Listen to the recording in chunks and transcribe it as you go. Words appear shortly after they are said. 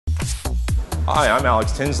Hi, I'm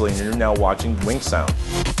Alex Tinsley, and you're now watching WinkSound.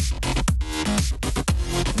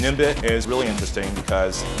 Nimbit is really interesting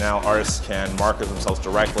because now artists can market themselves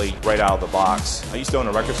directly right out of the box. I used to own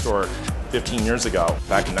a record store 15 years ago.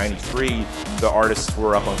 Back in '93, the artists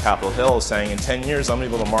were up on Capitol Hill saying, in 10 years, I'm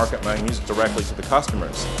able to market my music directly to the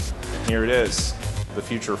customers. Here it is. The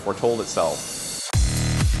future foretold itself.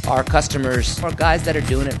 Our customers are guys that are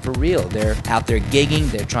doing it for real. They're out there gigging,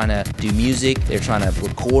 they're trying to do music, they're trying to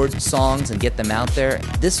record songs and get them out there.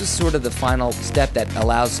 This was sort of the final step that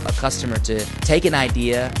allows a customer to take an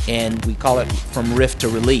idea, and we call it from riff to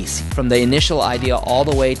release. From the initial idea all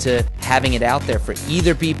the way to having it out there for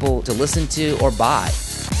either people to listen to or buy.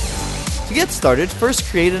 To get started, first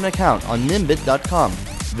create an account on Nimbit.com.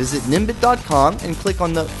 Visit Nimbit.com and click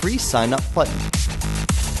on the free sign up button.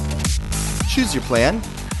 Choose your plan,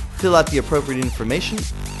 fill out the appropriate information,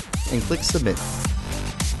 and click Submit.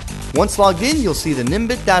 Once logged in, you'll see the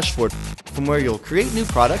Nimbit dashboard from where you'll create new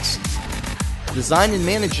products, design and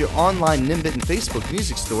manage your online Nimbit and Facebook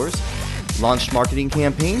music stores, launch marketing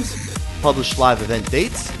campaigns, publish live event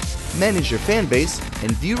dates, manage your fan base,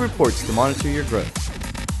 and view reports to monitor your growth.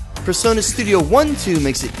 PreSonus Studio One 2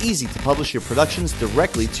 makes it easy to publish your productions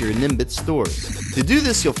directly to your Nimbit stores. To do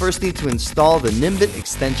this, you'll first need to install the Nimbit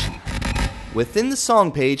Extension. Within the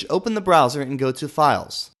song page, open the browser and go to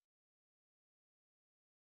Files.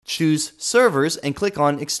 Choose Servers and click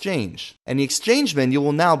on Exchange, and the Exchange menu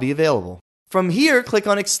will now be available. From here, click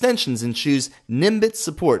on Extensions and choose Nimbit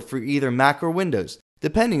Support for either Mac or Windows,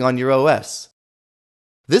 depending on your OS.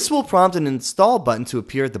 This will prompt an Install button to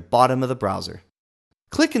appear at the bottom of the browser.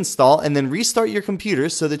 Click Install and then restart your computer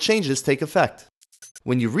so the changes take effect.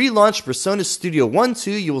 When you relaunch PreSonus Studio One 2,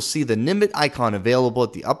 you will see the Nimbit icon available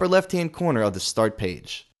at the upper left-hand corner of the Start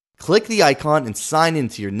page. Click the icon and sign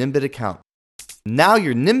into your Nimbit account. Now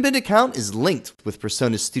your Nimbit account is linked with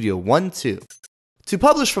PreSonus Studio One 2. To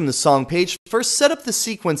publish from the song page, first set up the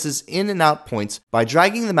sequences in and out points by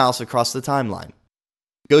dragging the mouse across the timeline.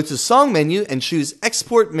 Go to Song menu and choose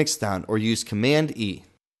Export Mixdown or use Command E.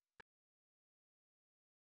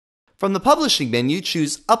 From the Publishing menu,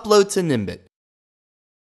 choose Upload to Nimbit.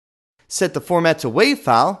 Set the format to WAV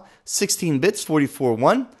file, 16 bits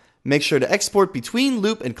 44.1. Make sure to export between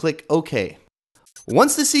loop and click OK.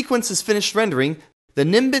 Once the sequence is finished rendering, the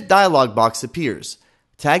Nimbit dialog box appears.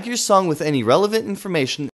 Tag your song with any relevant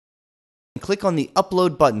information and click on the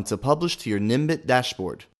Upload button to publish to your Nimbit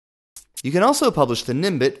dashboard. You can also publish to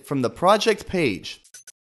Nimbit from the project page.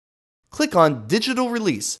 Click on Digital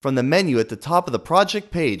Release from the menu at the top of the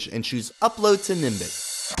project page and choose Upload to Nimbit.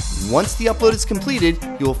 Once the upload is completed,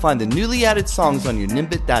 you will find the newly added songs on your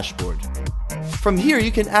Nimbit dashboard. From here,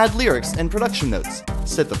 you can add lyrics and production notes,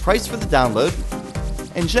 set the price for the download,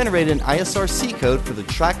 and generate an ISRC code for the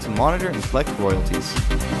track to monitor and collect royalties.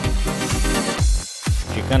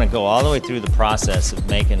 You're going to go all the way through the process of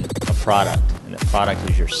making a product, and the product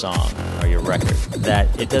is your song or your record, that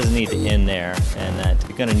it doesn't need to end there, and that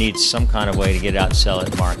you're going to need some kind of way to get it out and sell it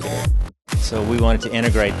and market it. So we wanted to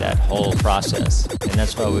integrate that whole process, and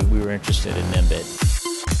that's why we were interested in Nimbit.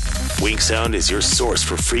 WinkSound is your source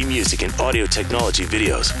for free music and audio technology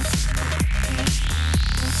videos.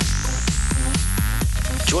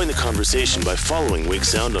 Join the conversation by following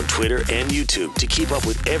WinkSound on Twitter and YouTube to keep up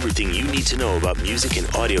with everything you need to know about music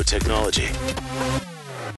and audio technology.